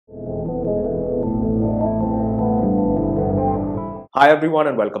Hi everyone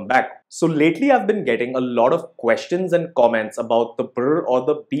and welcome back. So lately I've been getting a lot of questions and comments about the BRRRR or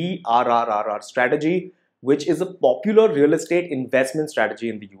the BRRRR strategy, which is a popular real estate investment strategy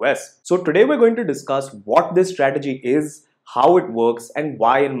in the US. So today we're going to discuss what this strategy is, how it works, and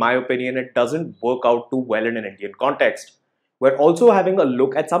why in my opinion it doesn't work out too well in an Indian context. We're also having a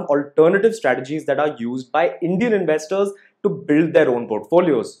look at some alternative strategies that are used by Indian investors to build their own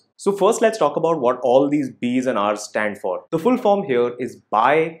portfolios. So first let's talk about what all these B's and R's stand for. The full form here is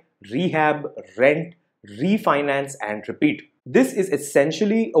buy, rehab, rent, refinance and repeat. This is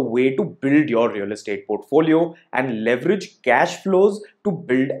essentially a way to build your real estate portfolio and leverage cash flows to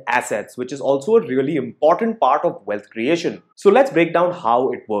build assets, which is also a really important part of wealth creation. So let's break down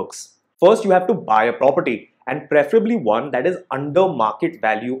how it works. First, you have to buy a property, and preferably one that is under market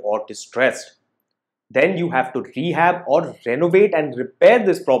value or distressed. Then you have to rehab or renovate and repair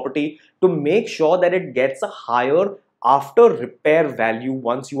this property to make sure that it gets a higher after repair value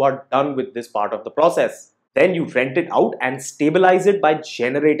once you are done with this part of the process. Then you rent it out and stabilize it by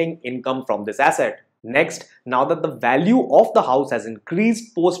generating income from this asset. Next, now that the value of the house has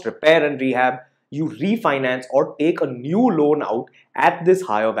increased post repair and rehab, you refinance or take a new loan out at this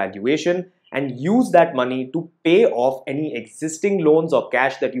higher valuation and use that money to pay off any existing loans or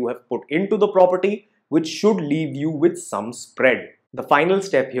cash that you have put into the property, which should leave you with some spread. The final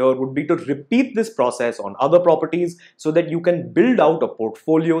step here would be to repeat this process on other properties so that you can build out a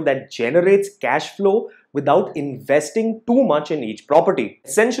portfolio that generates cash flow without investing too much in each property.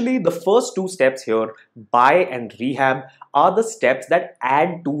 Essentially, the first two steps here, buy and rehab, are the steps that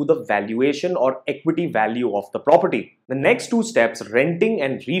add to the valuation or equity value of the property. The next two steps, renting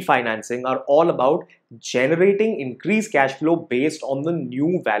and refinancing, are all about generating increased cash flow based on the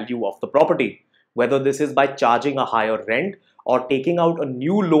new value of the property. Whether this is by charging a higher rent or taking out a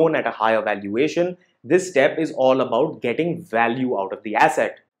new loan at a higher valuation, this step is all about getting value out of the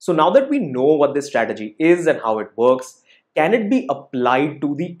asset. So now that we know what this strategy is and how it works, can it be applied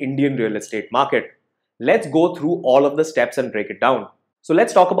to the Indian real estate market? Let's go through all of the steps and break it down. So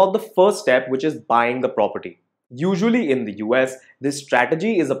let's talk about the first step, which is buying the property. Usually in the US, this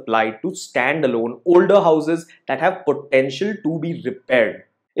strategy is applied to standalone older houses that have potential to be repaired.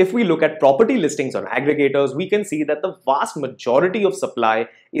 If we look at property listings on aggregators, we can see that the vast majority of supply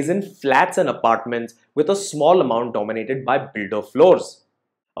is in flats and apartments with a small amount dominated by builder floors.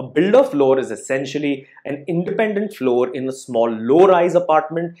 A builder floor is essentially an independent floor in a small low-rise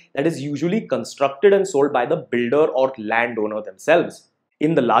apartment that is usually constructed and sold by the builder or landowner themselves.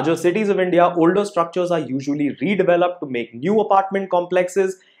 In the larger cities of India, older structures are usually redeveloped to make new apartment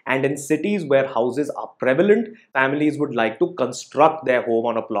complexes, and in cities where houses are prevalent, families would like to construct their home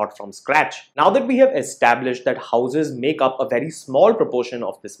on a plot from scratch. Now that we have established that houses make up a very small proportion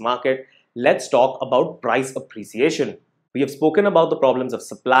of this market, let's talk about price appreciation. We have spoken about the problems of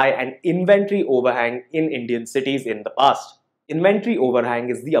supply and inventory overhang in Indian cities in the past. Inventory overhang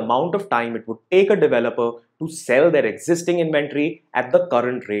is the amount of time it would take a developer to sell their existing inventory at the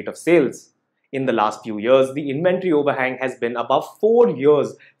current rate of sales. In the last few years, the inventory overhang has been above 4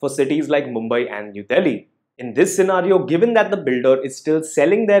 years for cities like Mumbai and New Delhi. In this scenario, given that the builder is still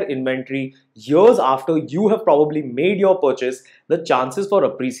selling their inventory years after you have probably made your purchase, the chances for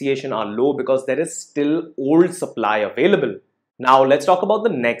appreciation are low because there is still old supply available. Now let's talk about the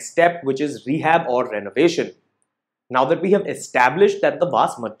next step, which is rehab or renovation. Now that we have established that the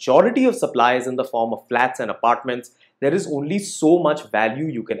vast majority of supply is in the form of flats and apartments, there is only so much value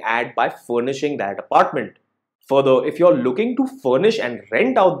you can add by furnishing that apartment. Further, if you're looking to furnish and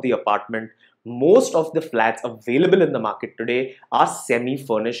rent out the apartment, most of the flats available in the market today are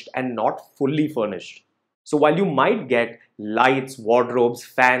semi-furnished and not fully furnished. So while you might get lights, wardrobes,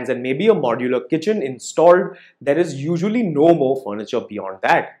 fans, and maybe a modular kitchen installed, there is usually no more furniture beyond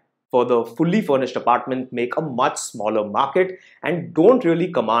that. Further, fully furnished apartments make a much smaller market and don't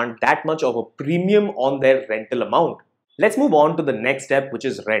really command that much of a premium on their rental amount. Let's move on to the next step, which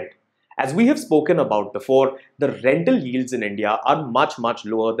is rent. As we have spoken about before, the rental yields in India are much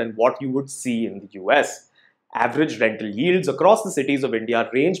lower than what you would see in the US. Average rental yields across the cities of India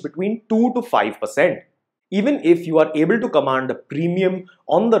range between 2 to 5%. Even if you are able to command a premium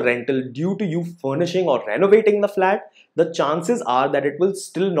on the rental due to you furnishing or renovating the flat, the chances are that it will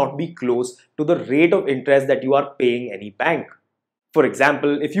still not be close to the rate of interest that you are paying any bank. For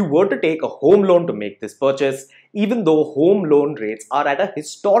example, if you were to take a home loan to make this purchase, even though home loan rates are at a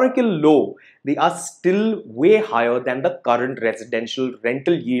historical low, they are still way higher than the current residential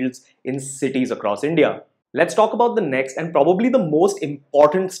rental yields in cities across India. Let's talk about the next and probably the most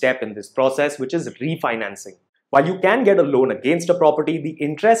important step in this process, which is refinancing. While you can get a loan against a property, the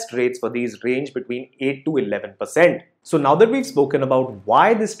interest rates for these range between 8 to 11%. So now that we've spoken about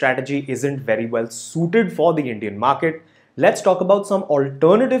why this strategy isn't very well suited for the Indian market, let's talk about some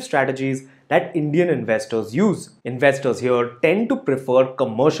alternative strategies that Indian investors use. Investors here tend to prefer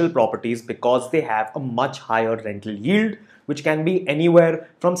commercial properties because they have a much higher rental yield, which can be anywhere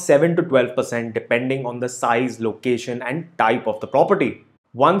from 7 to 12% depending on the size, location, and type of the property.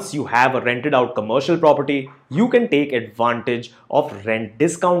 Once you have a rented out commercial property, you can take advantage of rent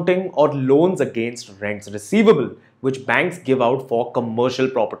discounting or loans against rents receivable, which banks give out for commercial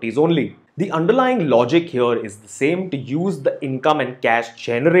properties only. The underlying logic here is the same: to use the income and cash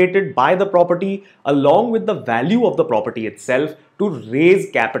generated by the property along with the value of the property itself to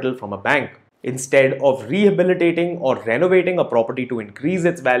raise capital from a bank. Instead of rehabilitating or renovating a property to increase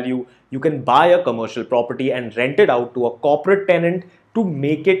its value, you can buy a commercial property and rent it out to a corporate tenant to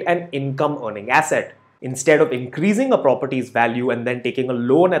make it an income earning asset. Instead of increasing a property's value and then taking a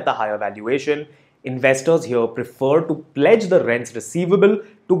loan at the higher valuation, investors here prefer to pledge the rents receivable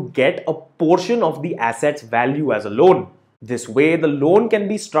to get a portion of the asset's value as a loan. This way, the loan can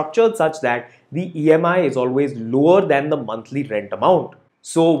be structured such that the EMI is always lower than the monthly rent amount.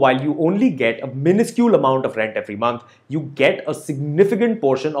 So while you only get a minuscule amount of rent every month, you get a significant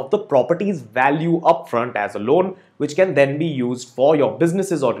portion of the property's value upfront as a loan, which can then be used for your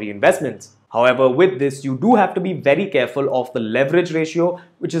businesses or reinvestments. However, with this, you do have to be very careful of the leverage ratio,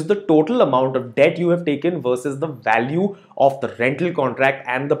 which is the total amount of debt you have taken versus the value of the rental contract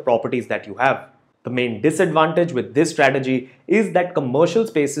and the properties that you have. The main disadvantage with this strategy is that commercial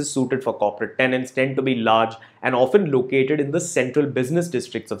spaces suited for corporate tenants tend to be large and often located in the central business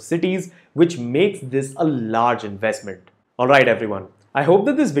districts of cities, which makes this a large investment. Alright everyone, I hope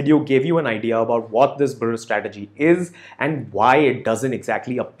that this video gave you an idea about what this BRRRR strategy is and why it doesn't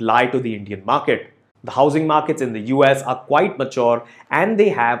exactly apply to the Indian market. The housing markets in the US are quite mature and they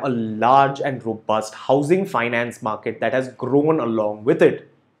have a large and robust housing finance market that has grown along with it.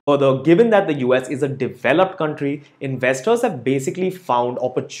 Further, given that the US is a developed country, investors have basically found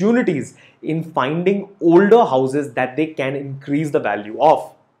opportunities in finding older houses that they can increase the value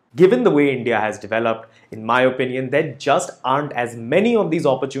of. Given the way India has developed, in my opinion, there just aren't as many of these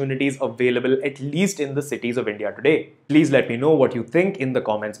opportunities available, at least in the cities of India today. Please let me know what you think in the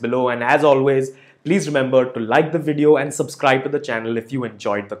comments below, and as always, please remember to like the video and subscribe to the channel if you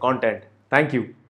enjoyed the content. Thank you.